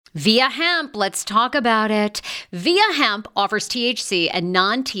Via Hemp, let's talk about it. Via Hemp offers THC and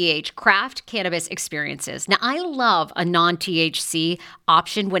non-TH craft cannabis experiences. Now, I love a non-THC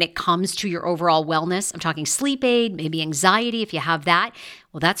option when it comes to your overall wellness. I'm talking sleep aid, maybe anxiety if you have that.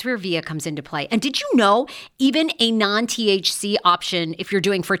 Well, that's where Via comes into play. And did you know even a non-THC option, if you're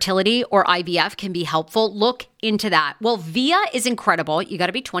doing fertility or IVF, can be helpful? Look into that. Well, Via is incredible. You got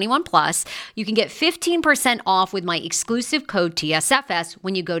to be 21 plus. You can get 15% off with my exclusive code TSFS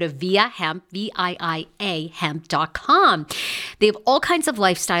when you go to Via Hemp, VIIA hemp.com. They have all kinds of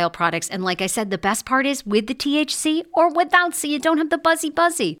lifestyle products. And like I said, the best part is with the THC or without, so you don't have the buzzy.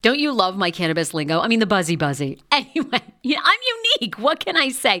 Don't you love my cannabis lingo? I mean, the buzzy. Anyway, I'm unique. What can I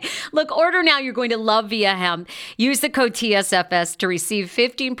say? Look, order now. You're going to love Via Hemp. Use the code TSFS to receive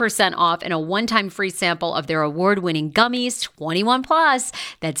 15% off and a one-time free sample of their award-winning gummies, 21 plus.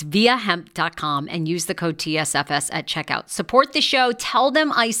 That's viahemp.com, and use the code TSFS at checkout. Support the show. Tell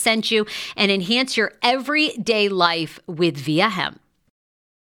them I sent you, and enhance your everyday life with Via Hemp.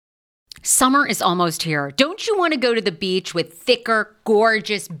 Summer is almost here. Don't you want to go to the beach with thicker,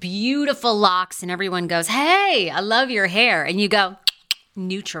 gorgeous, beautiful locks, and everyone goes, "Hey, I love your hair," and you go,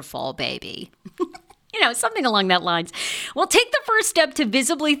 "Nutrafol, baby." Something along that lines. Well, take the first step to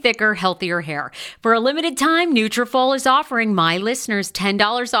visibly thicker, healthier hair. For a limited time, Nutrafol is offering my listeners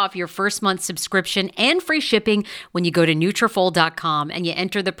 $10 off your first month subscription and free shipping when you go to Nutrafol.com and you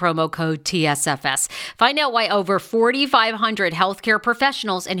enter the promo code TSFS. Find out why over 4,500 healthcare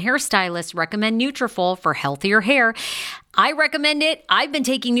professionals and hairstylists recommend Nutrafol for healthier hair. I recommend it. I've been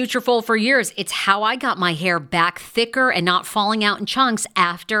taking Nutrafol for years. It's how I got my hair back thicker and not falling out in chunks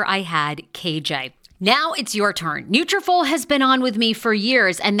after I had KJ. Now it's your turn. Nutrafol has been on with me for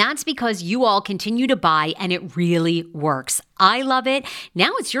years, and that's because you all continue to buy, and it really works. I love it. Now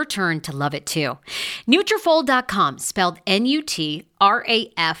it's your turn to love it too. Nutrafol.com, spelled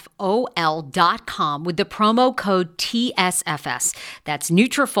Nutrafol.com with the promo code TSFS. That's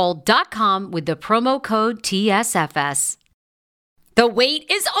Nutrafol.com with the promo code TSFS. The wait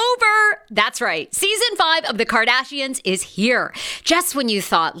is over. That's right. Season 5 of The Kardashians is here. Just when you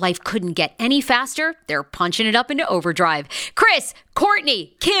thought life couldn't get any faster, they're punching it up into overdrive. Kris,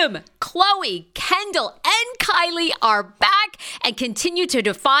 Kourtney, Kim, Khloe, Kendall, and Kylie are back and continue to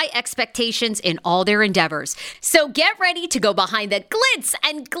defy expectations in all their endeavors. So get ready to go behind the glitz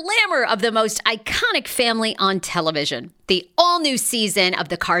and glamour of the most iconic family on television. The all-new season of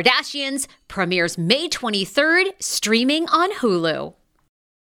The Kardashians premieres May 23rd, streaming on Hulu.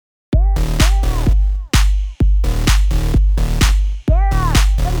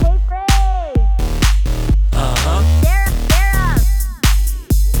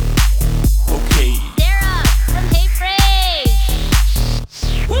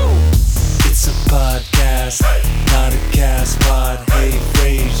 Not a cast pod, hey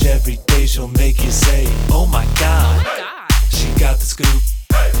Frase, every day she'll make you say, oh my god. She got the scoop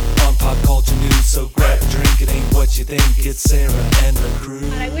on pop culture news, so grab a drink, it ain't what you think, it's Sarah and the crew.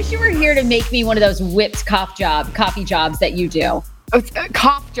 I wish you were here to make me one of those whipped coffee jobs that you do.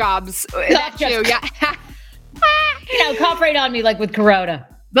 Cough jobs. That's you, yeah. Cough right on me like with Corona.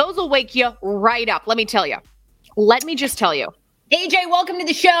 Those will wake you right up, let me just tell you. AJ, welcome to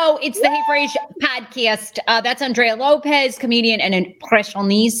the show. It's the Hey Frase podcast. That's Andrea Lopez, comedian and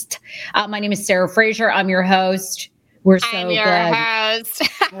impressionist. My name is Sarah Fraser. I'm your host. We're so glad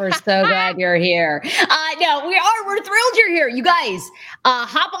you're here. We're thrilled you're here. You guys,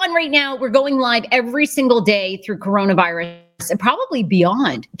 hop on right now. We're going live every single day through coronavirus and probably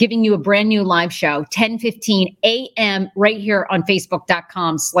beyond, giving you a brand new live show, 10:15 a.m. right here on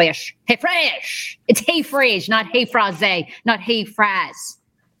Facebook.com/HeyFrase. It's Hey Frase, not Hey Frase, not Hey Frase.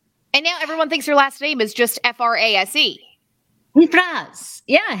 And now everyone thinks your last name is just Frase. Frase.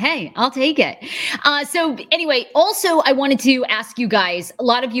 Yeah, hey, I'll take it. So anyway, also I wanted to ask you guys, a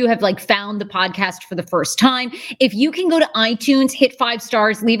lot of you have found the podcast for the first time. If you can go to iTunes, hit 5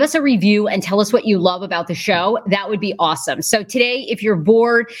 stars, leave us a review and tell us what you love about the show, that would be awesome. So today, if you're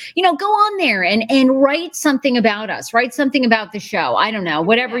bored, go on there and write something about us, write something about the show. I don't know,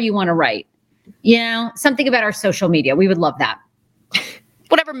 whatever you want to write, something about our social media. We would love that.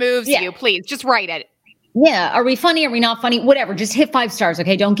 Whatever moves you, please just write it. Yeah. Are we funny? Are we not funny? Whatever. Just hit 5 stars.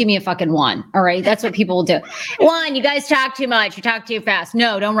 Okay. Don't give me a fucking 1. All right. That's what people will do. 1, you guys talk too much. You talk too fast.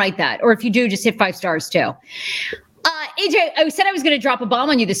 No, don't write that. Or if you do, just hit 5 stars too. AJ, I said I was going to drop a bomb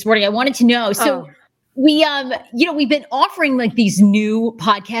on you this morning. I wanted to know. So we've been offering these new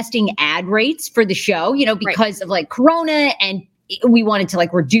podcasting ad rates for the show, because of Corona and we wanted to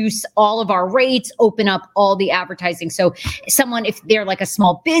like reduce all of our rates, open up all the advertising. So someone, if they're like a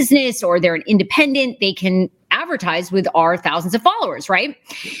small business or they're an independent, they can advertise with our thousands of followers, right?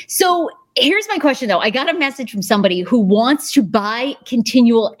 So here's my question though. I got a message from somebody who wants to buy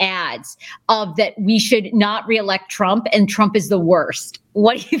continual ads of that we should not reelect Trump and Trump is the worst.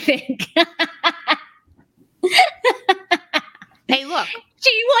 What do you think? Hey, look.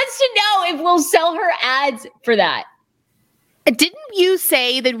 She wants to know if we'll sell her ads for that. Didn't you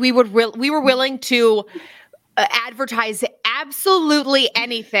say that we were willing to advertise absolutely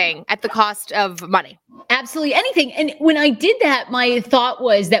anything at the cost of money? Absolutely anything. And when I did that, my thought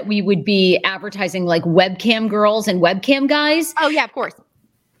was that we would be advertising like webcam girls and webcam guys. Oh yeah, of course.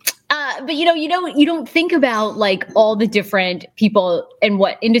 But you don't think about like all the different people and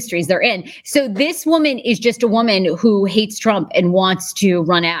what industries they're in. So this woman is just a woman who hates Trump and wants to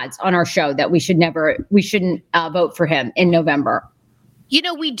run ads on our show that we shouldn't vote for him in November. You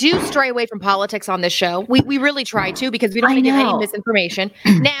know, we do stray away from politics on this show. We really try to because we don't want to give any misinformation.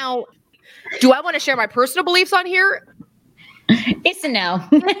 Now, do I want to share my personal beliefs on here? It's a no.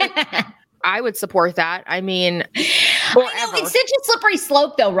 I would support that. I mean, I know, it's such a slippery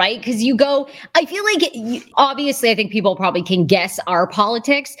slope though, right? Because I feel like obviously I think people probably can guess our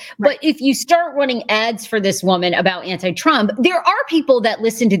politics, but if you start running ads for this woman about anti-Trump, there are people that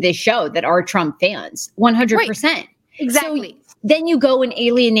listen to this show that are Trump fans, 100%. Right. Exactly. So then you go and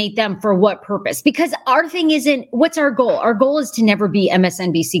alienate them for what purpose? Because our thing isn't, what's our goal? Our goal is to never be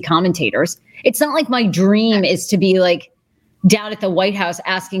MSNBC commentators. It's not like my dream is to be like down at the White House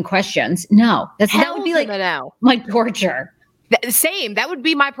asking questions. No, that would be like my torture. Same. That would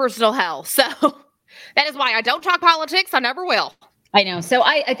be my personal hell. So that is why I don't talk politics. I never will. I know. So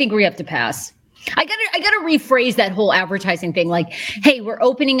I think we have to pass. I gotta rephrase that whole advertising thing. Like, hey, we're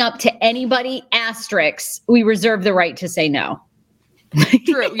opening up to anybody, asterisks. We reserve the right to say no.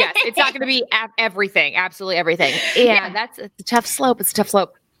 True. Yes. It's not going to be everything. Absolutely everything. Yeah. It's a tough slope. It's a tough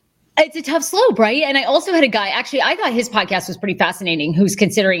slope. It's a tough slope, right? And I also had a guy, actually, I thought his podcast was pretty fascinating, who's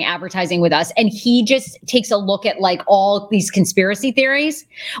considering advertising with us. And he just takes a look at like all these conspiracy theories,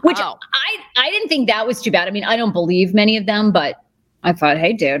 which I didn't think that was too bad. I mean, I don't believe many of them, but I thought,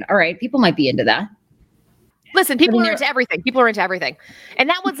 hey, dude, all right, people might be into that. Listen, people are into everything. People are into everything. And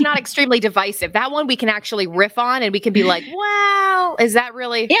that one's not extremely divisive. That one we can actually riff on and we can be like, wow, is that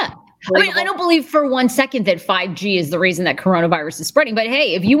really? Yeah. I mean, I don't believe for 1 second that 5G is the reason that coronavirus is spreading. But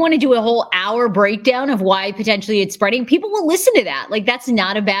hey, if you want to do a whole hour breakdown of why potentially it's spreading, people will listen to that. Like, that's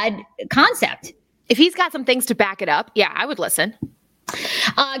not a bad concept. If he's got some things to back it up, yeah, I would listen.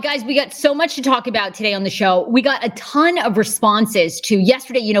 Guys, we got so much to talk about today on the show. We got a ton of responses to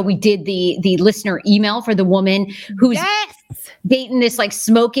yesterday. We did the listener email for the woman who's dating this like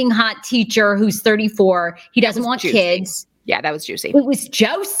smoking hot teacher who's 34. He doesn't want kids. Yeah, that was juicy. It was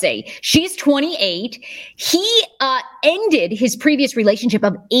juicy. She's 28. He ended his previous relationship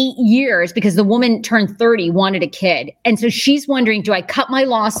of 8 years because the woman turned 30, wanted a kid. And so she's wondering, do I cut my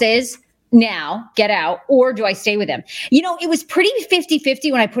losses now, get out, or do I stay with him? It was pretty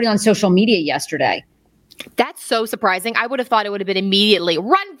 50-50 when I put it on social media yesterday. That's so surprising. I would have thought it would have been immediately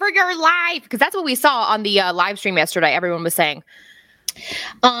run for your life, because that's what we saw on the live stream yesterday. Everyone was saying.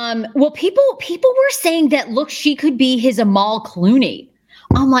 Well, people were saying that, look, she could be his Amal Clooney.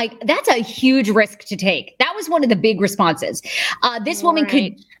 I'm like, that's a huge risk to take. That was one of the big responses. This woman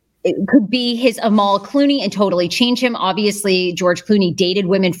could be his Amal Clooney and totally change him. Obviously, George Clooney dated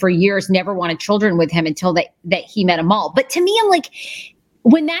women for years, never wanted children with him until that he met Amal. But to me, I'm like,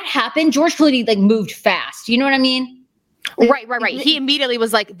 when that happened, George Clooney like moved fast. You know what I mean? Right. He immediately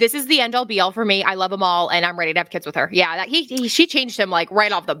was like, this is the end all be all for me. I love Amal and I'm ready to have kids with her. Yeah, she changed him like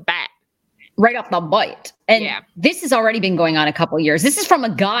right off the bat. Right off the bite. And this has already been going on a couple of years. This is from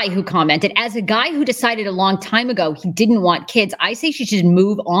a guy who commented, as a guy who decided a long time ago he didn't want kids, I say she should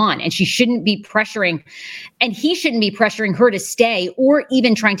move on and she shouldn't be pressuring, and he shouldn't be pressuring her to stay or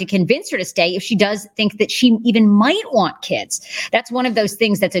even trying to convince her to stay if she does think that she even might want kids. That's one of those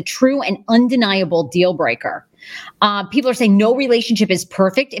things that's a true and undeniable deal breaker. People are saying no relationship is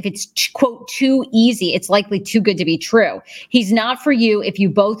perfect. If it's, quote, too easy, it's likely too good to be true. He's not for you if you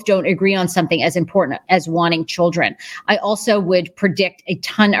both don't agree on something as important as wanting children. I also would predict a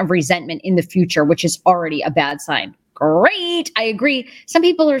ton of resentment in the future, which is already a bad sign. Great. I agree. Some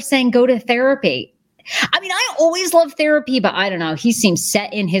people are saying go to therapy. I mean, I always love therapy, but I don't know. He seems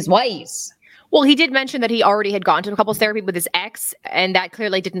set in his ways. Well, he did mention that he already had gone to a couples therapy with his ex, and that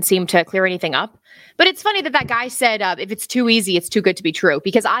clearly didn't seem to clear anything up. But it's funny that guy said, if it's too easy, it's too good to be true,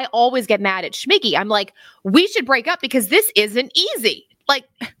 because I always get mad at Schmiggy. I'm like, we should break up because this isn't easy. Like,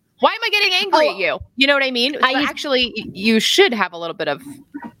 Why am I getting angry at you? You know what I mean? Actually, you should have a little bit of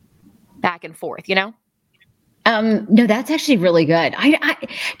back and forth, you know? No, that's actually really good. Do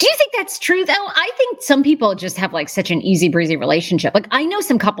you think that's true though? I think some people just have like such an easy breezy relationship. Like I know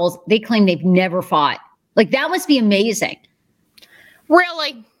some couples, they claim they've never fought. Like that must be amazing.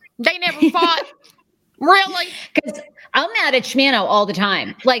 Really? They never fought? Really? Because I'm mad at Shmano all the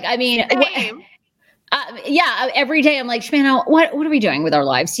time. Like, I mean, every day I'm like, Shmano, what are we doing with our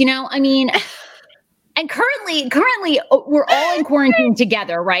lives? You know, I mean, and currently we're all in quarantine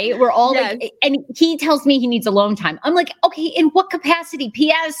together, right? We're all like, and he tells me he needs alone time. I'm like, okay, in what capacity?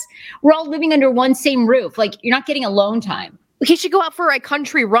 P.S. We're all living under one same roof. Like you're not getting alone time. He should go out for a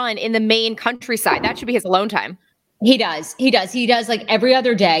country run in the Maine countryside. That should be his alone time. He does like every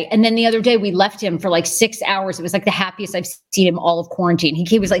other day. And then the other day we left him for like 6 hours. It was like the happiest I've seen him all of quarantine.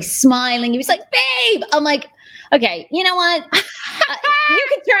 He was like smiling. He was like, babe. I'm like, okay, you know what?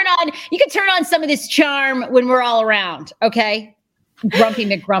 You can turn on some of this charm when we're all around. Okay. Grumpy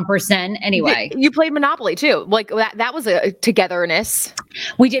McGrumperson. Anyway, you played Monopoly too. Like that was a togetherness.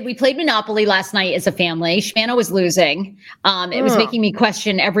 We did. We played Monopoly last night as a family. Shmano was losing. It was making me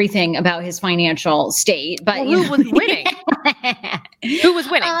question everything about his financial state. But who was winning? Who was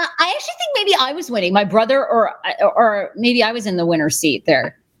winning? I actually think maybe I was winning. My brother, or maybe I was in the winner's seat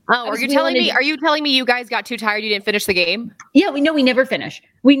there. Oh, are you telling me you guys got too tired? You didn't finish the game? Yeah, we never finish.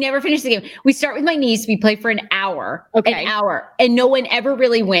 We never finish the game. We start with my niece. We play for an hour, and no one ever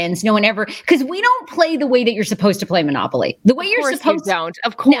really wins. No one ever, because we don't play the way that you're supposed to play Monopoly. The way you're supposed to. Don't.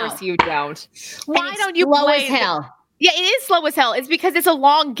 Of course you don't. Why don't you slow play? As hell. Yeah, it is slow as hell. It's because it's a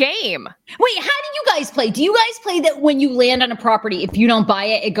long game. Wait, how do you guys play? Do you guys play that when you land on a property, if you don't buy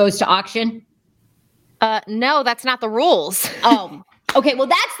it, it goes to auction? No, that's not the rules. Oh. Okay, well,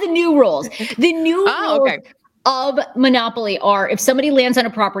 that's the new rules. The new rules of Monopoly are if somebody lands on a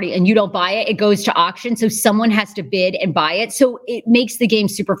property and you don't buy it, it goes to auction. So someone has to bid and buy it. So it makes the game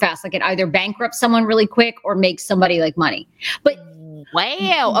super fast. Like it either bankrupts someone really quick or makes somebody like money. But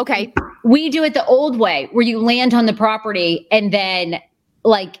wow, okay. We do it the old way where you land on the property and then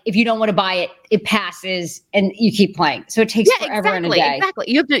like if you don't want to buy it, it passes and you keep playing. So it takes forever in a day. Exactly.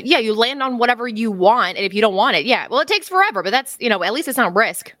 You have to, you land on whatever you want. And if you don't want it, well, it takes forever, but that's, at least it's not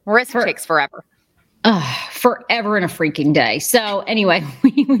risk. Risk takes forever. Forever in a freaking day. So anyway,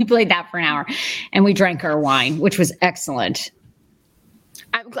 we played that for an hour and we drank our wine, which was excellent.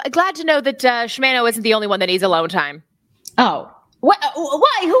 I'm glad to know that Shmano isn't the only one that needs alone time. Oh, why?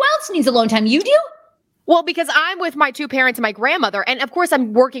 Who else needs alone time? You do? Well, because I'm with my two parents and my grandmother, and of course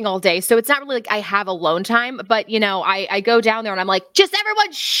I'm working all day, so it's not really like I have alone time, but I go down there and I'm like, just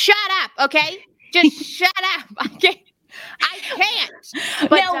everyone shut up, okay? Just shut up. I can't.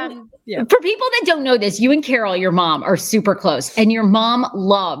 But, now, for people that don't know this, you and Carol, your mom, are super close, and your mom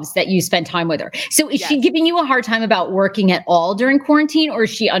loves that you spend time with her. So is she giving you a hard time about working at all during quarantine, or is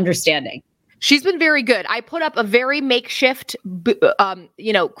she understanding? She's been very good. I put up a very makeshift,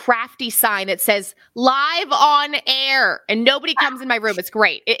 crafty sign that says live on air and nobody comes in my room. It's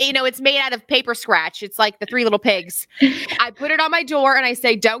great. It's made out of paper scratch. It's like the Three Little Pigs. I put it on my door and I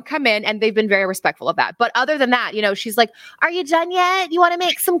say, don't come in. And they've been very respectful of that. But other than that, she's like, are you done yet? You want to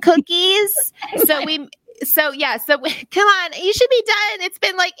make some cookies? So come on, you should be done. It's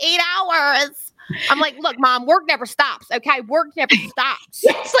been like 8 hours. I'm like, look, Mom, work never stops. Okay. Work never stops.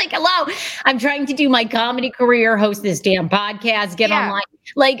 It's like, hello, I'm trying to do my comedy career, host this damn podcast, get online.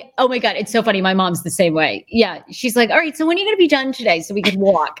 Like, oh my God, it's so funny. My mom's the same way. Yeah. She's like, all right, so when are you going to be done today so we can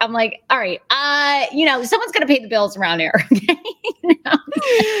walk? I'm like, all right, someone's going to pay the bills around here.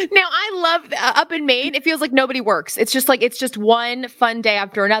 Now I love up in Maine. It feels like nobody works. It's just one fun day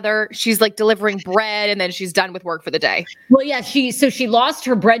after another. She's like delivering bread and then she's done with work for the day. Well, yeah, she lost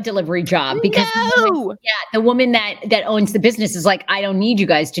her bread delivery job because the woman that owns the business is like, I don't need you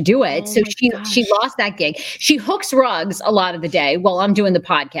guys to do it. So she lost that gig. She hooks rugs a lot of the day while I'm doing the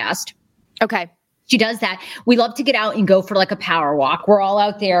podcast. Okay. She does that. We love to get out and go for like a power walk. We're all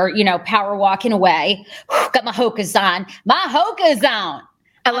out there, power walking away. Got my hokas on.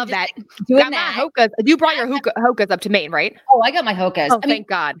 I love that. Doing that. My hokas. You brought your hokas up to Maine, right? Oh, I got my hokas. Oh, thank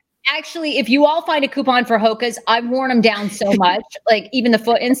God. Actually, if you all find a coupon for hokas, I've worn them down so much. Like even the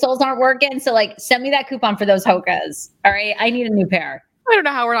foot insoles aren't working. So like send me that coupon for those hokas. All right. I need a new pair. I don't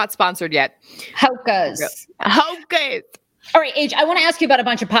know how we're not sponsored yet. Hokas. All right, Age, I want to ask you about a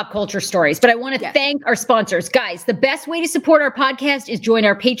bunch of pop culture stories, but I want to thank our sponsors. Guys, the best way to support our podcast is join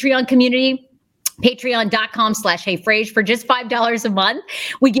our Patreon community. Patreon.com/HeyFrase for just $5 a month.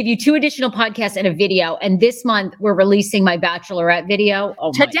 We give you 2 additional podcasts and a video. And this month we're releasing my Bachelorette video.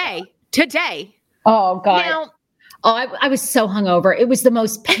 Today. Oh God. Now, Oh, I was so hungover. It was the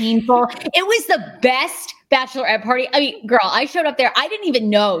most painful. It was the best bachelorette party. I mean, girl, I showed up there. I didn't even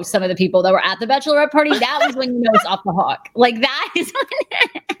know some of the people that were at the bachelorette party. That was when you know it's off the hook. Like that is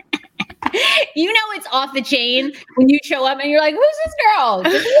when you know it's off the chain when you show up and you're like, who's this girl?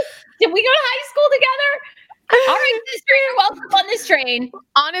 Did we go to high school together? All right, sister, you're welcome on this train.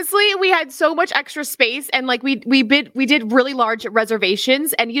 Honestly, we had so much extra space, and like we did really large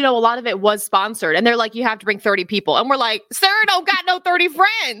reservations, and you know, a lot of it was sponsored, and they're like, you have to bring 30 people, and we're like, Sarah don't got no 30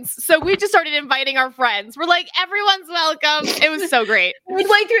 friends, so we just started inviting our friends. We're like, everyone's welcome. It was so great.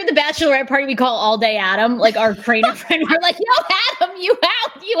 Midway through the bachelorette party, we call all day Adam, like our trainer friend. We're like, yo, Adam, you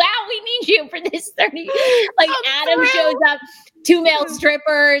out, we need you for this 30. Like Adam shows up, 2 male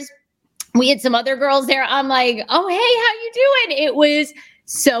strippers. We had some other girls there. I'm like, oh, hey, how you doing? It was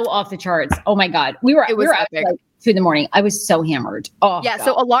so off the charts. Oh my God. We were up like 2 a.m. I was so hammered. Oh yeah. God.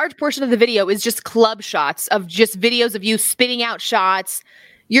 So a large portion of the video is just club shots of just videos of you spitting out shots.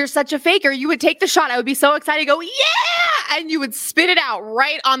 You're such a faker. You would take the shot. I would be so excited, go, yeah. And you would spit it out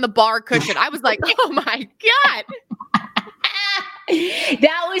right on the bar cushion. I was like, oh my God.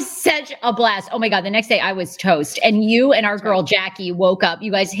 That was such a blast. Oh my God. The next day I was toast. And you and our girl Jackie woke up.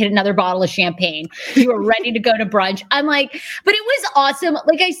 You guys hit another bottle of champagne. You were ready to go to brunch. I'm like, but it was awesome.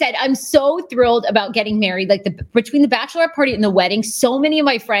 Like I said, I'm so thrilled about getting married. Like between the bachelorette party and the wedding, so many of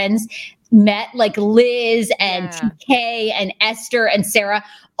my friends met, like Liz and TK and Esther and Sarah.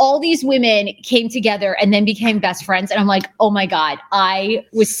 All these women came together and then became best friends. And I'm like, oh my God, I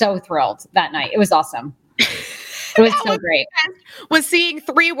was so thrilled that night. It was awesome. It was so great. Was seeing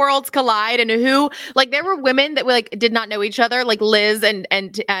 3 worlds collide, and who, like, there were women that like did not know each other, like Liz and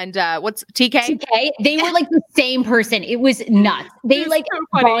what's TK? TK. They were like the same person. It was nuts. They like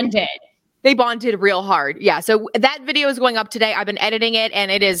so bonded. They bonded real hard. Yeah. So that video is going up today. I've been editing it, and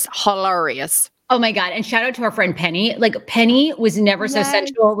it is hilarious. Oh my God. And shout out to our friend Penny. Like Penny was never so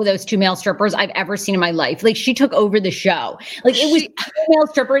sensual with those 2 male strippers I've ever seen in my life. Like she took over the show. Like it was 2 male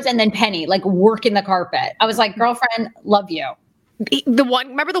strippers and then Penny like working the carpet. I was like, girlfriend, love you.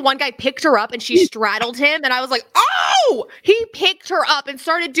 Remember the one guy picked her up and she straddled him, and I was like, oh, he picked her up and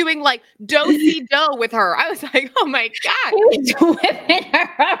started doing like do-si-do with her. I was like, oh my God. He was whipping her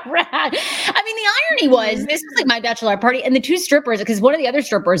around. I mean, the irony was this was like my bachelorette party, and the 2 strippers, because one of the other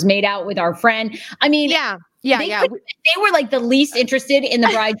strippers made out with our friend. I mean, they were like the least interested in the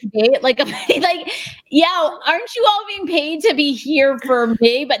bride to be. Like, yeah, aren't you all being paid to be here for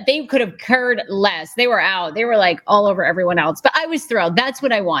me? But they could have cared less. They were out. They were like all over everyone else. But I was thrilled. That's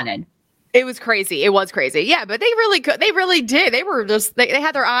what I wanted. It was crazy. It was crazy. Yeah, but they really could. They really did. They were just, they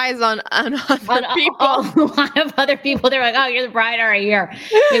had their eyes on other people. A lot of other people. They're like, oh, you're the bride. All right, here.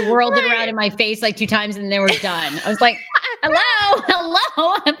 They whirled it around in my face like 2 times and they were done. I was like,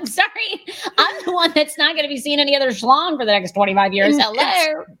 hello. I'm sorry. I'm the one that's not going to be seeing any other schlong for the next 25 years.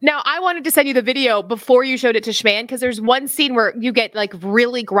 Hello. Now, I wanted to send you the video before you showed it to Schman, because there's one scene where you get like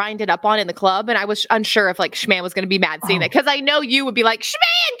really grinded up on in the club. And I was unsure if like Schman was going to be mad seeing that, because I know you would be like,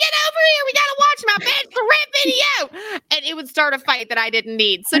 Schman, get over here. We got to watch my bachelorette video. And it would start a fight that I didn't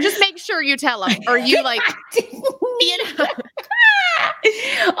need. So just make sure you tell him, or you like, you know.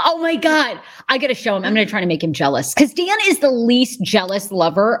 Oh my God. I got to show him. I'm going to try to make him jealous, because Dan is the least jealous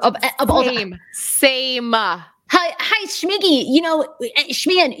lover of all time. Same. Hi, Schmiggy. You know,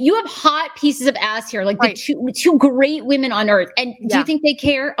 Schman, you have hot pieces of ass here, like the two great women on earth. And do you think they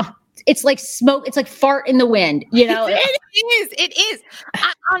care? Oh, it's like smoke. It's like fart in the wind, you know? It is.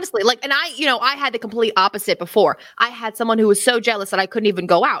 Honestly, like, and I had the complete opposite before. I had someone who was so jealous that I couldn't even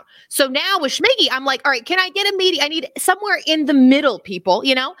go out. So now with Schmiggy, I'm like, all right, can I get a meeting? I need somewhere in the middle, people,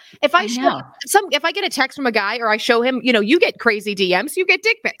 you know? If I get a text from a guy, or I show him, you know, you get crazy DMs, you get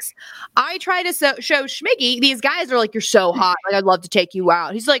dick pics. I try to show Schmiggy, these guys are like, you're so hot. Like, I'd love to take you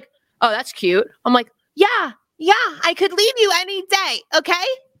out. He's like, oh, that's cute. I'm like, yeah, I could leave you any day. Okay.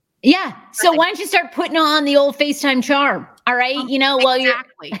 Yeah. So why don't you start putting on the old FaceTime charm? All right. You know, while you're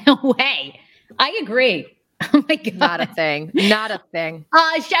away. I agree. Oh my God. Not a thing.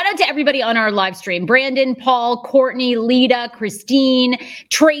 Shout out to everybody on our live stream. Brandon, Paul, Courtney, Lita, Christine,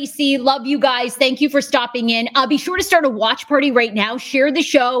 Tracy. Love you guys. Thank you for stopping in. Be sure to start a watch party right now. Share the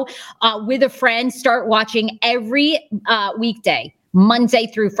show with a friend. Start watching every weekday. Monday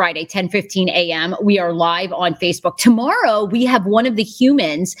through Friday, 10:15 a.m. We are live on Facebook. Tomorrow, we have one of the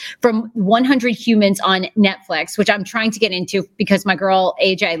humans from 100 Humans on Netflix, which I'm trying to get into because my girl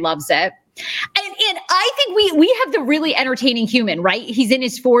AJ loves it. And I think we have the really entertaining human, right? He's in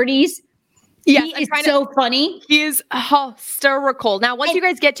his 40s. Yes, he is so funny. He is hysterical. Now, once you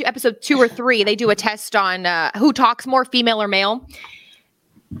guys get to episode 2 or 3, they do a test on who talks more, female or male.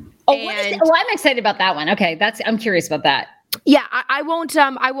 Oh, I'm excited about that one. Okay, I'm curious about that. Yeah, I won't.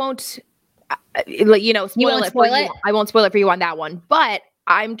 You know, spoil it for you. I won't spoil it for you on that one. But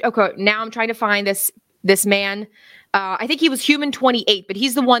I'm okay. Now I'm trying to find this man. I think he was Human 28, but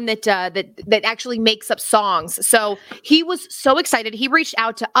he's the one that actually makes up songs. So he was so excited. He reached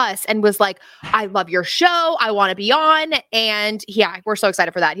out to us and was like, "I love your show. I want to be on." And yeah, we're so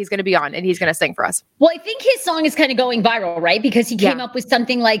excited for that. He's going to be on and he's going to sing for us. Well, I think his song is kind of going viral, right? Because he came up with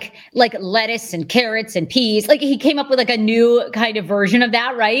something like lettuce and carrots and peas. Like he came up with like a new kind of version of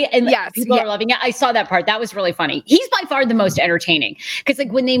that, right? And people are loving it. I saw that part. That was really funny. He's by far the most entertaining because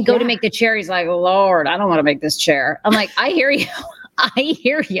like when they go to make the chair, he's like, "Lord, I don't want to make this chair." I'm like, I hear you. I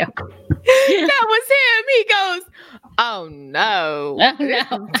hear you. That was him. He goes, "Oh no,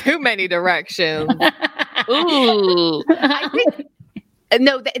 too many directions." Ooh, I think.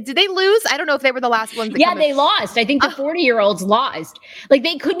 No, did they lose? I don't know if they were the last ones. They lost. I think the 40-year-olds lost. Like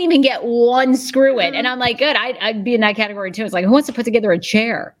they couldn't even get one screw in. And I'm like, good. I'd be in that category too. It's like, who wants to put together a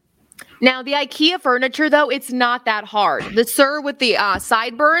chair? Now the IKEA furniture, though, it's not that hard. The sir with the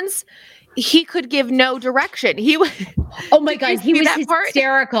sideburns, he could give no direction. He was. Oh my God, he was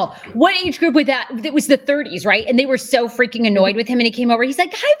hysterical. What age group was that? It was the 30s, right? And they were so freaking annoyed with him. And he came over. He's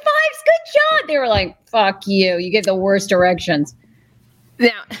like, "High fives, good job." They were like, "Fuck you. You give the worst directions."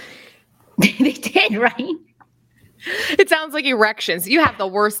 Now, they did, right? It sounds like erections. You have the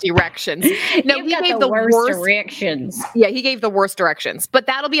worst erections. No, he gave the worst directions. Yeah, he gave the worst directions. But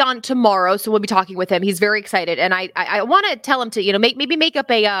that'll be on tomorrow, so we'll be talking with him. He's very excited, and I want to tell him to maybe make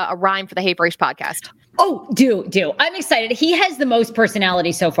up a rhyme for the Hey Frase podcast. Oh, do. I'm excited. He has the most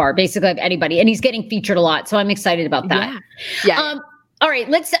personality so far, basically of anybody, and he's getting featured a lot. So I'm excited about that. Yeah. All right,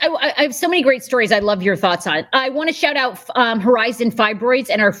 I have so many great stories I love your thoughts on. I want to shout out Horizon Fibroids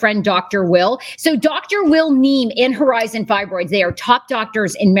and our friend Dr. Will. So Dr. Will Neem and Horizon Fibroids, they are top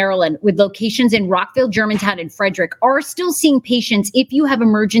doctors in Maryland with locations in Rockville, Germantown, and Frederick, are still seeing patients if you have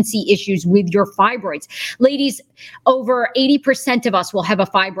emergency issues with your fibroids. Ladies, over 80% of us will have a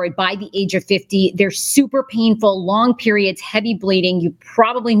fibroid by the age of 50. They're super painful, long periods, heavy bleeding. You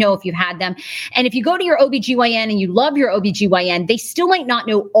probably know if you've had them. And if you go to your OBGYN and you love your OBGYN, they still might not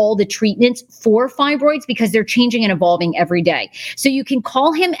know all the treatments for fibroids because they're changing and evolving every day. So you can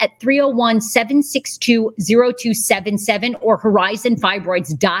call him at 301-762-0277 or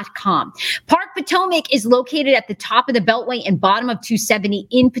horizonfibroids.com. Park Potomac is located at the top of the Beltway and bottom of 270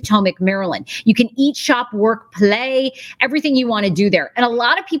 in Potomac, Maryland. You can eat, shop, work, play, everything you want to do there. And a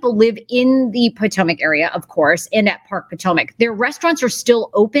lot of people live in the Potomac area, of course, and at Park Potomac. Their restaurants are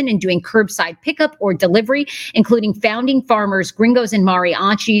still open and doing curbside pickup or delivery, including Founding Farmers, Gringos and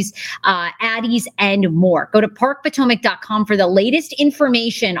Mariachis, Addie's, and more. Go to parkpotomac.com for the latest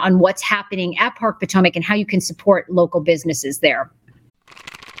information on what's happening at Park Potomac and how you can support local businesses there.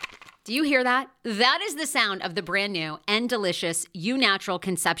 Do you hear that? That is the sound of the brand new and delicious Eu Natural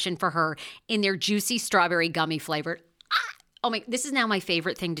Conception for Her in their juicy strawberry gummy flavor. Oh my, this is now my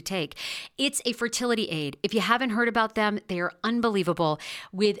favorite thing to take. It's a fertility aid. If you haven't heard about them, they are unbelievable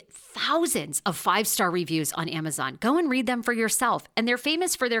with thousands of 5-star reviews on Amazon. Go and read them for yourself. And they're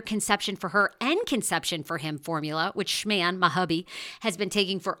famous for their Conception for Her and Conception for Him formula, which Schman, my hubby, has been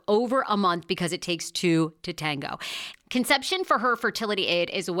taking for over a month because it takes two to tango. Conception for Her fertility aid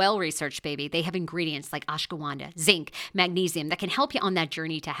is well-researched, baby. They have ingredients like ashwagandha, zinc, magnesium that can help you on that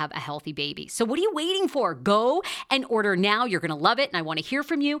journey to have a healthy baby. So what are you waiting for? Go and order now. You're going to love it, and I want to hear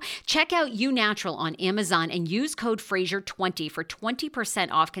from you. Check out Eu Natural on Amazon and use code Fraser20 for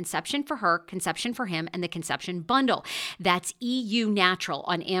 20% off Conception for Her, Conception for Him, and the Conception Bundle. That's EU Natural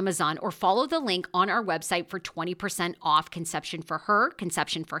on Amazon, or follow the link on our website for 20% off Conception for Her,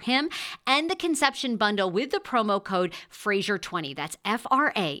 Conception for Him, and the Conception Bundle with the promo code Fraser20. That's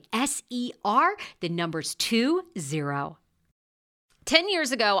FRASER, the numbers 20. 10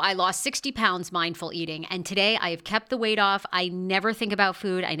 years ago, I lost 60 pounds mindful eating, and today I have kept the weight off. I never think about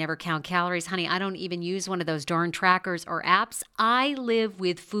food. I never count calories. Honey, I don't even use one of those darn trackers or apps. I live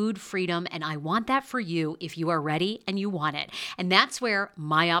with food freedom, and I want that for you if you are ready and you want it. And that's where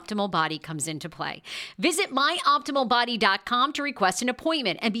My Optimal Body comes into play. Visit myoptimalbody.com to request an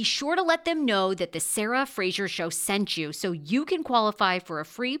appointment, and be sure to let them know that the Sarah Fraser Show sent you so you can qualify for a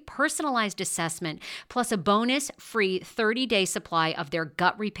free personalized assessment plus a bonus free 30-day supply supply of their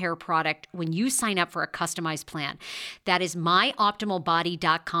gut repair product when you sign up for a customized plan. That is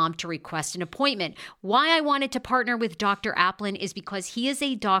myoptimalbody.com to request an appointment. Why I wanted to partner with Dr. Applin is because he is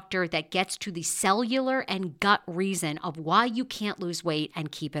a doctor that gets to the cellular and gut reason of why you can't lose weight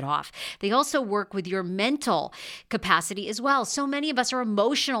and keep it off. They also work with your mental capacity as well. So many of us are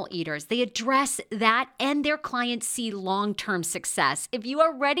emotional eaters. They address that and their clients see long-term success. If you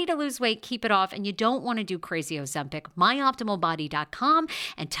are ready to lose weight, keep it off, and you don't want to do crazy Ozempic, myoptimalbody.com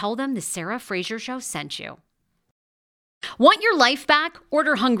and tell them the Sarah Fraser Show sent you. Want your life back?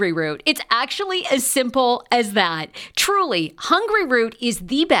 Order Hungry Root. It's actually as simple as that. Truly, Hungry Root is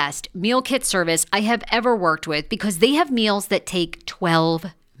the best meal kit service I have ever worked with because they have meals that take 12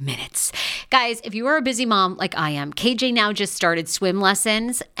 minutes. Guys, if you are a busy mom like I am, KJ now just started swim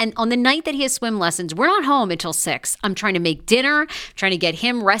lessons. And on the night that he has swim lessons, we're not home until 6. I'm trying to make dinner, trying to get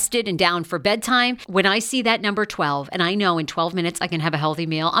him rested and down for bedtime. When I see that number 12, and I know in 12 minutes I can have a healthy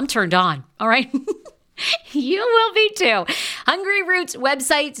meal, I'm turned on. All right. You will be too. Hungry Root's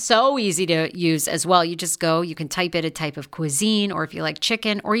website, so easy to use as well. You just go, you can type in a type of cuisine, or if you like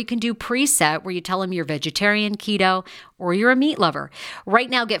chicken, or you can do preset where you tell them you're vegetarian, keto, or you're a meat lover. Right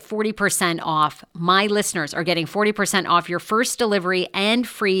now, get 40% off. My listeners are getting 40% off your first delivery and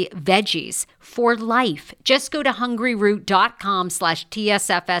free veggies for life. Just go to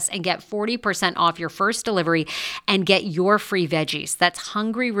hungryroot.com/TSFS and get 40% off your first delivery and get your free veggies. That's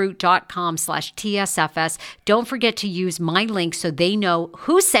hungryroot.com/TSFS. Don't forget to use my link so they know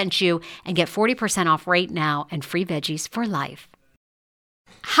who sent you and get 40% off right now and free veggies for life.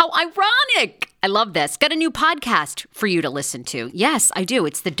 How ironic! I love this. Got a new podcast for you to listen to. Yes, I do.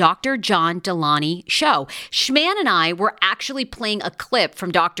 It's the Dr. John Delaney Show. Schman and I were actually playing a clip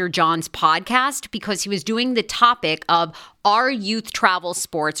from Dr. John's podcast because he was doing the topic of are youth travel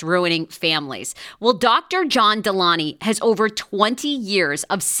sports ruining families? Well, Dr. John Delaney has over 20 years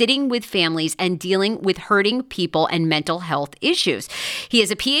of sitting with families and dealing with hurting people and mental health issues. He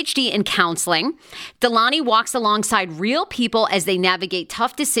has a PhD in counseling. Delaney walks alongside real people as they navigate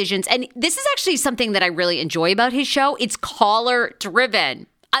tough decisions. And this is actually something that I really enjoy about his show. It's caller driven.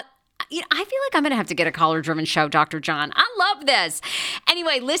 I feel like I'm going to have to get a caller-driven show, Dr. John. I love this.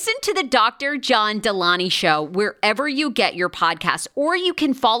 Anyway, listen to the Dr. John Delaney Show wherever you get your podcasts, or you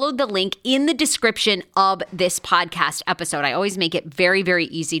can follow the link in the description of this podcast episode. I always make it very, very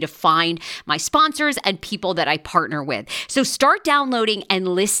easy to find my sponsors and people that I partner with. So start downloading and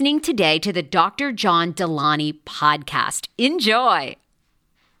listening today to the Dr. John Delaney podcast. Enjoy.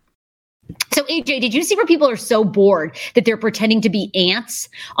 So AJ, did you see where people are so bored that they're pretending to be ants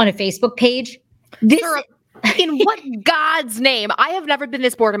on a Facebook page? In what God's name? I have never been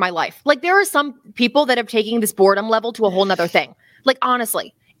this bored in my life. Like, there are some people that have taken this boredom level to a whole nother thing. Like,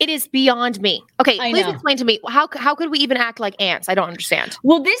 honestly, it is beyond me. Okay, please explain to me, how could we even act like ants? I don't understand.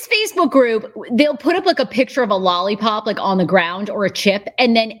 Well, this Facebook group, they'll put up like a picture of a lollipop like on the ground or a chip.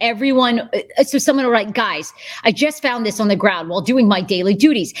 And then so someone will write, guys, I just found this on the ground while doing my daily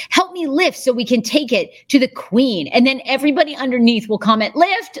duties. Help me lift so we can take it to the queen. And then everybody underneath will comment,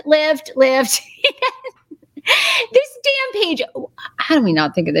 lift, lift, lift. This damn page, how do we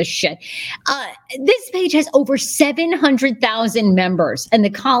not think of this shit? This page has over 700,000 members and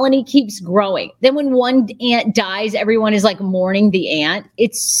the colony keeps growing. Then when one ant dies, everyone is like mourning the ant.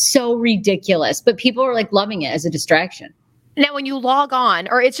 It's so ridiculous, but people are like loving it as a distraction. Now, when you log on,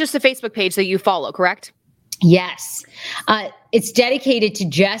 or it's just a Facebook page that you follow, correct? Yes. It's dedicated to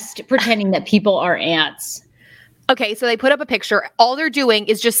just pretending that people are ants. Okay, so they put up a picture. All they're doing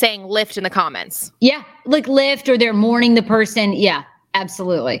is just saying lift in the comments. Yeah, like lift, or they're mourning the person. Yeah,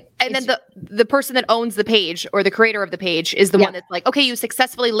 absolutely. And then the person that owns the page, or the creator of the page, is the one that's like, okay, you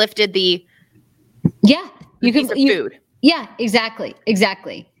successfully lifted the piece of food. Yeah, exactly.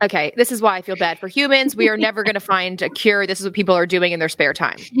 Okay, this is why I feel bad for humans. We are never going to find a cure. This is what people are doing in their spare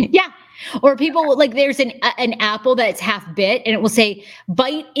time. Yeah. Or people, like, there's an apple that's half bit and it will say,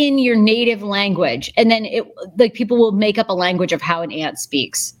 bite in your native language. And then people will make up a language of how an ant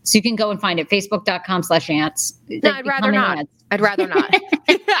speaks. So you can go and find it, facebook.com/ants. No, I'd rather not. Ants. I'd rather not.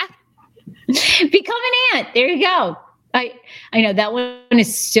 Become an ant. There you go. I know that one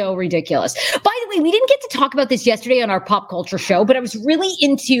is so ridiculous. By the way, we didn't get to talk about this yesterday on our pop culture show, but I was really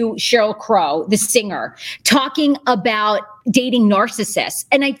into Sheryl Crow, the singer, talking about dating narcissists.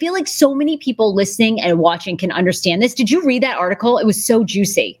 And I feel like so many people listening and watching can understand this. Did you read that article? It was so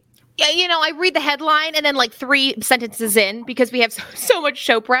juicy. Yeah, I read the headline and then like 3 sentences in because we have so much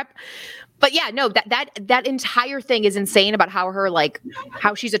show prep. But yeah, no, that entire thing is insane about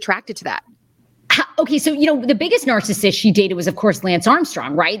how she's attracted to that. okay, so, the biggest narcissist she dated was, of course, Lance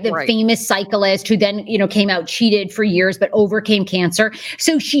Armstrong, right? The famous cyclist who then, came out cheated for years, but overcame cancer.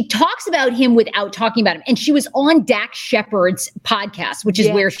 So she talks about him without talking about him. And she was on Dax Shepard's podcast, which is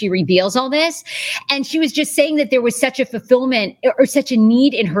where she reveals all this. And she was just saying that there was such a fulfillment or such a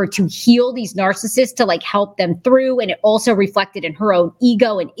need in her to heal these narcissists, to like help them through. And it also reflected in her own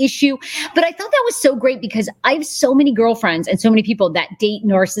ego and issue. But I thought that was so great because I have so many girlfriends and so many people that date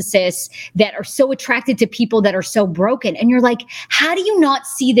narcissists that are so attracted to people that are so broken. And you're like, how do you not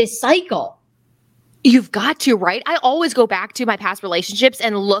see this cycle? You've got to, right? I always go back to my past relationships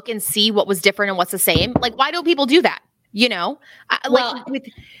and look and see what was different and what's the same. Like, why don't people do that?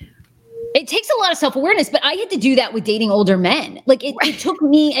 It takes a lot of self-awareness, but I had to do that with dating older men. Like it took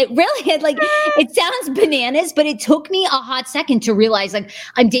me, it really had it sounds bananas, but it took me a hot second to realize like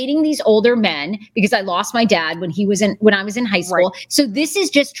I'm dating these older men because I lost my dad when I was in high school. Right. So this is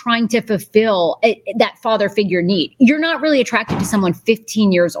just trying to fulfill that father figure need. You're not really attracted to someone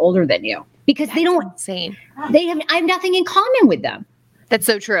 15 years older than you because I have nothing in common with them. That's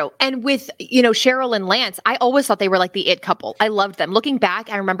so true. And with, Cheryl and Lance, I always thought they were like the it couple. I loved them. Looking back,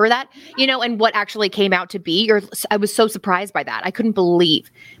 I remember that, and what actually came out to be, I was so surprised by that. I couldn't believe,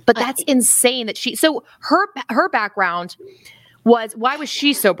 but that's insane that so her background was, why was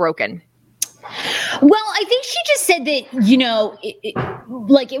she so broken? Well, I think she just said that,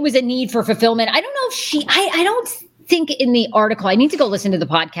 it was a need for fulfillment. I don't know if I don't think in the article, I need to go listen to the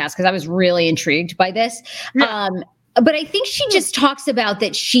podcast because I was really intrigued by this. Yeah. But I think she just talks about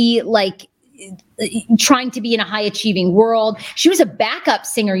that she trying to be in a high achieving world. She was a backup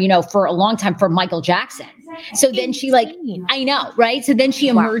singer, for a long time for Michael Jackson. So then she I know, right? So then she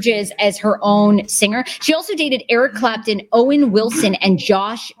emerges as her own singer. She also dated Eric Clapton, Owen Wilson, and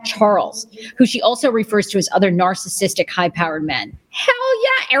Josh Charles, who she also refers to as other narcissistic, high-powered men. Hell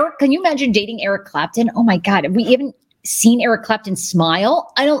yeah, Eric. Can you imagine dating Eric Clapton? Oh my God. Have we even seen Eric Clapton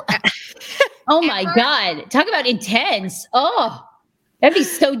smile? Oh my God. Talk about intense. Oh, that'd be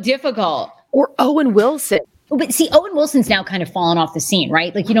so difficult. Or Owen Wilson. But see, Owen Wilson's now kind of fallen off the scene,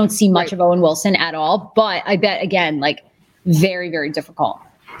 right? Like you don't see much of Owen Wilson at all, but I bet again, very, very difficult.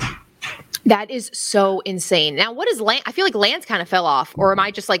 That is so insane. Now, what is Lance? I feel like Lance kind of fell off, or am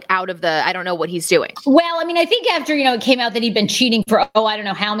I just out of I don't know what he's doing. Well, I mean, I think after, it came out that he'd been cheating for, I don't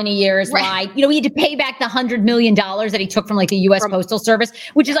know how many years, lied. He had to pay back the $100 million that he took from the U.S. Postal Service,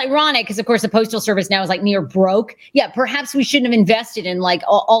 which is ironic because, of course, the Postal Service now is near broke. Yeah, perhaps we shouldn't have invested in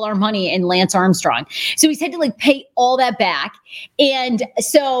all our money in Lance Armstrong. So he's had to pay all that back. And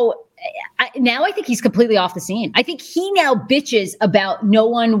so now I think he's completely off the scene. I think he now bitches about no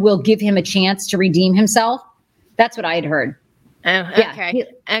one will give him a chance to redeem himself. That's what I had heard. Oh, okay.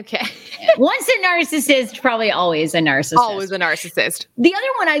 Okay. Once a narcissist, probably always a narcissist. Always a narcissist. The other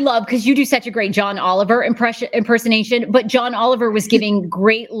one I love, because you do such a great John Oliver impersonation, but John Oliver was giving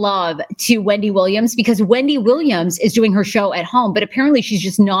great love to Wendy Williams because Wendy Williams is doing her show at home, but apparently she's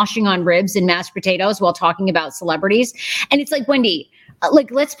just noshing on ribs and mashed potatoes while talking about celebrities. And it's Wendy,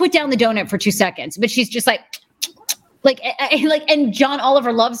 let's put down the donut for 2 seconds. But she's just and John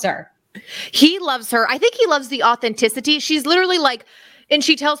Oliver loves her. He loves her. I think he loves the authenticity. She's literally and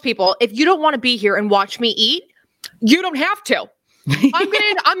she tells people, if you don't want to be here and watch me eat, you don't have to.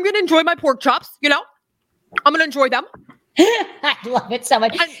 I'm gonna enjoy my pork chops, I'm gonna enjoy them. I love it so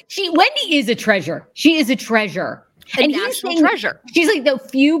much. Wendy is a treasure. She is a treasure. A national treasure. She's the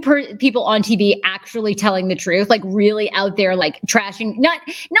few people on TV actually telling the truth, really out there, trashing, not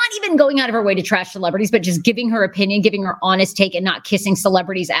even going out of her way to trash celebrities, but just giving her opinion, giving her honest take and not kissing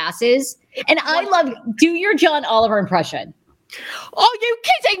celebrities' asses. And I love, do your John Oliver impression. Are you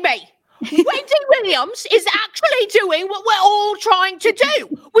kidding me? Wendy Williams is actually doing what we're all trying to do,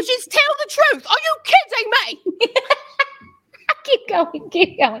 which is tell the truth. Are you kidding me? Keep going.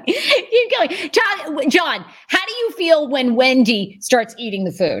 John, how do you feel when Wendy starts eating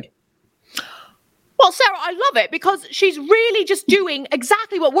the food? Well, Sarah, I love it because she's really just doing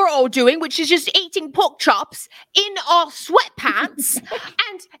exactly what we're all doing, which is just eating pork chops in our sweatpants.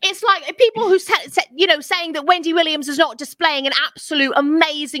 And it's people who saying that Wendy Williams is not displaying an absolute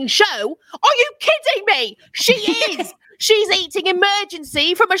amazing show. Are you kidding me? She is. She's eating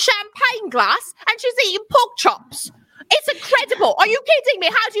emergency from a champagne glass and she's eating pork chops. It's incredible. Are you kidding me?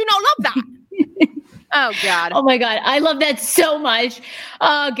 How do you not love that? Oh, God. Oh, my God. I love that so much.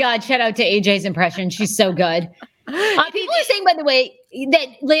 Oh, God. Shout out to AJ's impression. She's so good. People are saying, by the way, that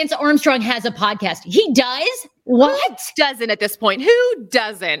Lance Armstrong has a podcast. He does? What? Who doesn't at this point? Who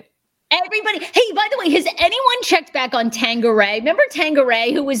doesn't? Everybody. Hey, by the way, has anyone checked back on Tangeray? Remember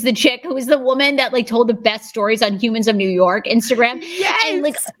Tangeray, who was the chick, who was the woman that like told the best stories on Humans of New York Instagram? Yes. And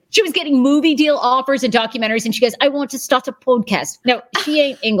like she was getting movie deal offers and documentaries, and she goes, "I want to start a podcast." No, she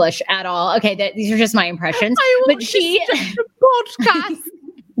ain't English at all. Okay, these are just my impressions. But she podcast.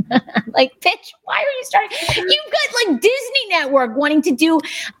 Like, bitch, why are you starting? You've got like Disney Network wanting to do,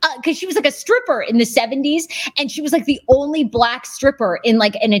 because she was like a stripper in the 70s, and she was like the only black stripper in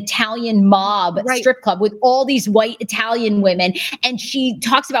like an Italian mob strip club with all these white Italian women. And she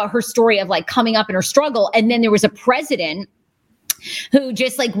talks about her story of like coming up in her struggle. And then there was a president who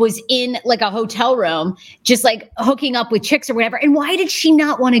just like was in like a hotel room, just like hooking up with chicks or whatever. And why did she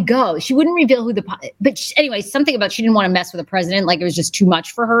not want to go? She wouldn't reveal who anyway, something about she didn't want to mess with the president. Like it was just too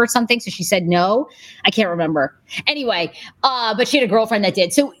much for her or something. So she said no. I can't remember. Anyway, but she had a girlfriend that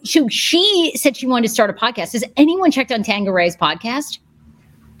did. So she said she wanted to start a podcast. Has anyone checked on Tangeray's podcast?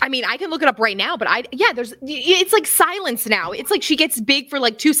 I mean, I can look it up right now, but it's like silence now. It's like she gets big for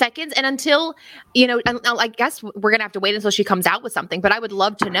like 2 seconds, and until, I guess we're going to have to wait until she comes out with something, but I would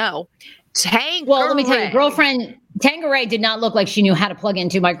love to know. Well, let me tell you, girlfriend, Tangeray did not look like she knew how to plug in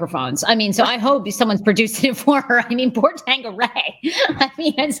 2 microphones. I mean, so I hope someone's producing it for her. I mean, poor Tangeray. I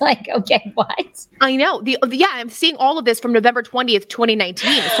mean, it's like, okay, what? I know. I'm seeing all of this from November 20th,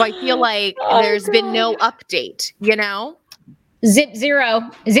 2019. So I feel like there's been no update, Zip zero.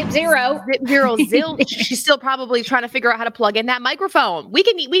 Zilch. She's still probably trying to figure out how to plug in that microphone. We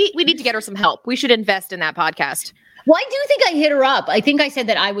need to get her some help. We should invest in that podcast. Well, I do think I hit her up. I think I said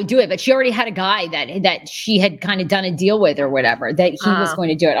that I would do it, but she already had a guy that she had kind of done a deal with or whatever, that he was going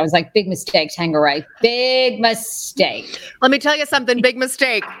to do it. I was like, big mistake, Tangeray. Big mistake. Let me tell you something. Big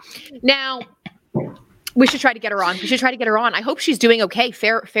mistake. Now, we should try to get her on. I hope she's doing okay,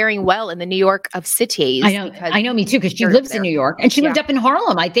 faring well in the New York of cities. I know, me too, because she lives in New York and she lived up in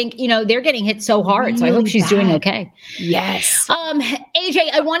Harlem. I think, they're getting hit so hard. So I hope she's doing okay. Yes.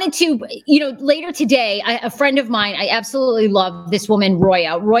 AJ, I wanted to, later today, a friend of mine, I absolutely love this woman,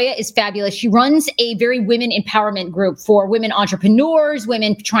 Roya. Roya is fabulous. She runs a very women empowerment group for women entrepreneurs,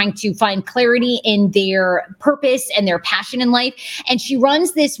 women trying to find clarity in their purpose and their passion in life. And she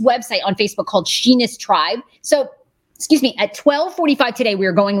runs this website on Facebook called Sheena's Tribe. So, at 12:45 today, we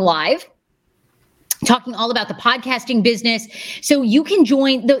are going live, talking all about the podcasting business. So you can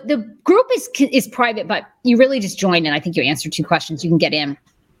join. The group is private, but you really just join, and I think you answer 2 questions. You can get in.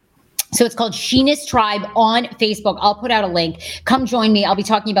 So it's called Sheena's Tribe on Facebook. I'll put out a link. Come join me. I'll be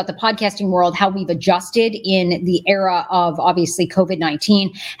talking about the podcasting world, how we've adjusted in the era of obviously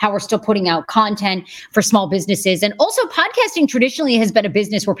COVID-19, how we're still putting out content for small businesses. And also podcasting traditionally has been a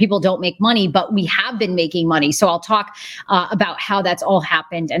business where people don't make money, but we have been making money. So I'll talk about how that's all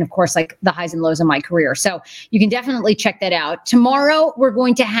happened. And of course, like the highs and lows of my career. So you can definitely check that out. Tomorrow, we're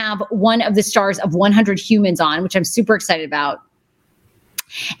going to have one of the stars of 100 Humans on, which I'm super excited about.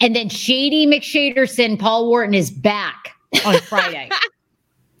 And then Shady McShaderson, Paul Wharton, is back on Friday.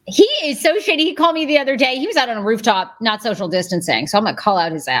 He is so shady. He called me the other day. He was out on a rooftop, not social distancing. So I'm going to call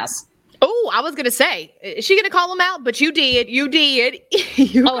out his ass. Oh, I was going to say, is she going to call him out? But you did. You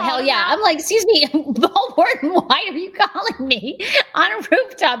hell yeah. I'm like, excuse me, Paul Wharton, why are you calling me on a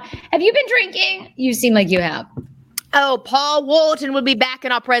rooftop? Have you been drinking? You seem like you have. Oh, Paul Wharton would be back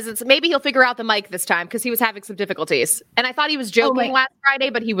in our presence. Maybe he'll figure out the mic this time because he was having some difficulties. And I thought he was joking last Friday,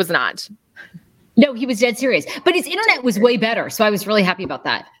 but he was not. No, he was dead serious. But his internet was way better. So I was really happy about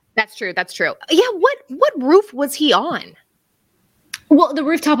that. That's true. Yeah, what roof was he on? Well, the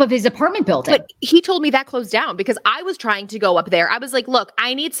rooftop of his apartment building. But he told me that closed down because I was trying to go up there. I was like, look,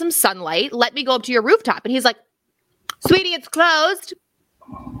 I need some sunlight. Let me go up to your rooftop. And he's like, sweetie, it's closed.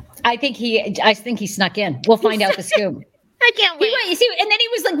 I think he snuck in. We'll find out the scoop. I can't wait. And then he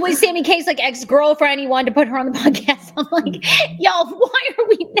was like with Sammy K's like ex-girlfriend. He wanted to put her on the podcast. I'm like, y'all, why are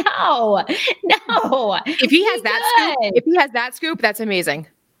we no? If he has that scoop, that's amazing.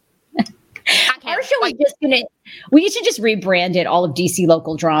 Our show is just we should just rebrand it all of DC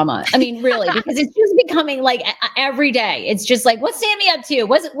local drama. I mean, really, because it's just becoming like every day. It's just like, what's Sammy up to?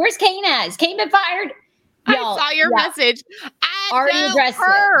 Where's Kane at? Is Kane been fired? I saw your message.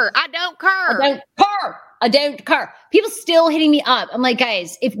 I don't care. People still hitting me up. I'm like,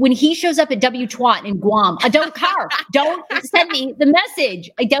 guys, when he shows up at WTWAT in Guam, I don't care. Don't send me the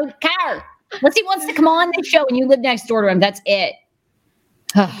message. I don't care. Unless he wants to come on the show and you live next door to him, that's it.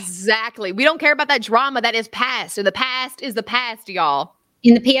 Exactly. We don't care about that drama that is past. And the past is the past, y'all.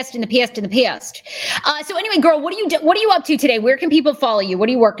 In the past. So anyway, girl, what are you up to today? Where can people follow you? What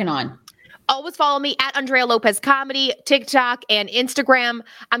are you working on? always follow me at Andrea Lopez Comedy, TikTok and Instagram.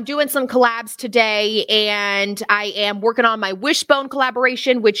 I'm doing some collabs today, and I am working on my Wishbone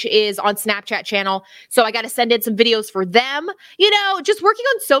collaboration, which is on Snapchat channel. So I got to send in some videos for them. Just working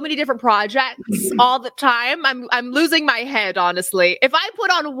on so many different projects all the time. I'm losing my head, honestly. If I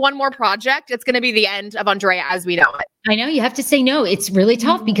put on one more project, it's going to be the end of Andrea as we know it. I know you have to say no. It's really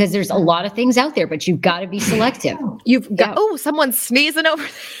tough because there's a lot of things out there, but you've got to be selective. You've got. Oh, someone's sneezing over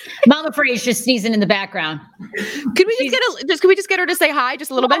there. Mama Frase just sneezing in the background. Could we just get her to say hi just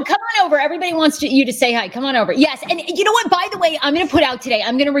a little bit? Come on over. Everybody wants you to say hi. Come on over. Yes. And you know what? By the way, I'm going to put out today,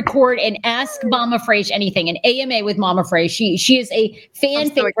 I'm going to record and ask Mama Frase anything, an AMA with Mama Frase. She is a fan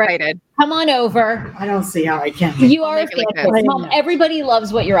favorite. Excited. Come on over. I don't see how I can. You are a fan favorite. Mom, everybody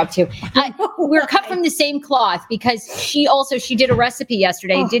loves what you're up to. We're cut from the same cloth because she did a recipe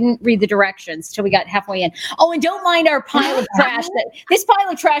yesterday, didn't read the directions till we got halfway in. Oh, and don't mind our pile of trash. This pile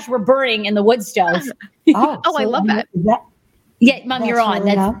of trash we're burning in the wood stove. So I love that. Yeah, Mom, you're on.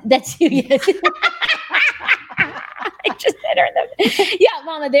 That's you. Yes. I just said her. Yeah,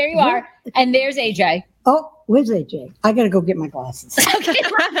 Mama, there you are. And there's AJ. Oh, where's AJ? I got to go get my glasses. Okay,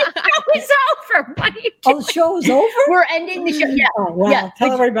 it's over. What are you doing? The show's over? We're ending the show. Yeah. Oh, wow. Yeah.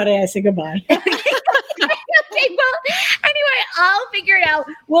 Tell everybody I say goodbye. Okay, well, anyway, I'll figure it out.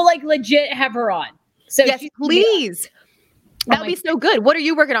 We'll legit have her on. So yes, please. That would be so good. What are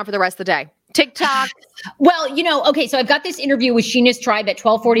you working on for the rest of the day? TikTok. Well, okay, so I've got this interview with Sheena's Tribe at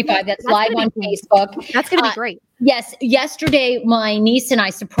 12:45. That's live on Facebook. That's going to be great. Yes. Yesterday, my niece and I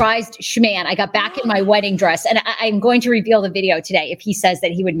surprised Shman. I got back in my wedding dress, and I'm going to reveal the video today if he says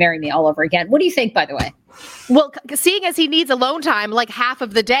that he would marry me all over again. What do you think, by the way? Well, seeing as he needs alone time like half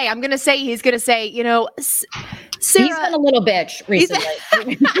of the day, I'm going to say, he's going to say, Sarah. He's been a little bitch recently.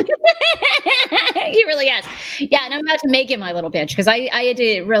 He really has. Yeah, and I'm about to make him my little bitch because I had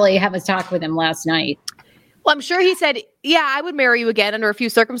to really have a talk with him last night. Well, I'm sure he said, yeah, I would marry you again under a few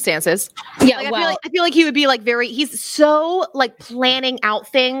circumstances. Yeah, I feel like he would be he's so planning out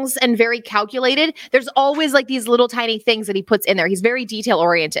things and very calculated. There's always these little tiny things that he puts in there. He's very detail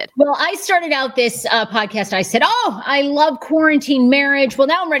oriented. Well, I started out this podcast. I said, I love quarantine marriage. Well,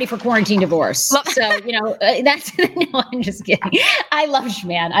 now I'm ready for quarantine divorce. So, that's, no, I'm just kidding. I love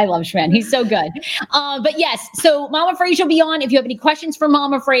Shman. He's so good. But yes, so Mama Frase will be on. If you have any questions for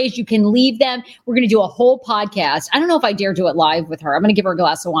Mama Frase, you can leave them. We're going to do a whole podcast. I don't know if I dare do it live with her. I'm going to give her a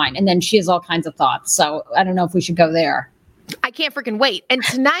glass of wine, and then she has all kinds of thoughts. So I don't know if we should go there. I can't freaking wait. And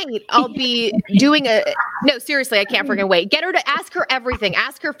tonight I'll be doing no, seriously, I can't freaking wait. Get her to ask her everything.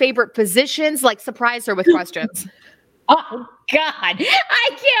 Ask her favorite positions, surprise her with questions. Oh God, I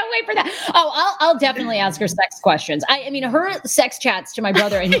can't wait for that. Oh, I'll definitely ask her sex questions. I mean, her sex chats to my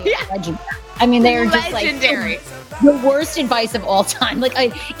brother and me are legendary. I mean, they are just legendary. The worst advice of all time.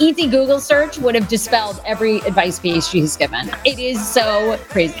 An easy Google search would have dispelled every advice piece she's given. It is so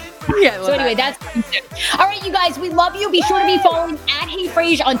crazy. Yeah. So anyway, that's all right, you guys. We love you. Be sure to be following at Hey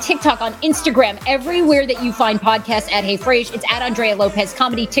Frase on TikTok, on Instagram, everywhere that you find podcasts at Hey Frase. It's at Andrea Lopez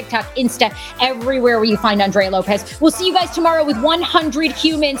Comedy, TikTok, Insta, everywhere where you find Andrea Lopez. We'll see you guys tomorrow with 100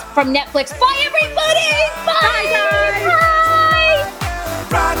 Humans from Netflix. Bye, everybody. Bye, guys. Bye.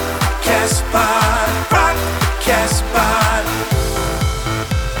 Broadcast by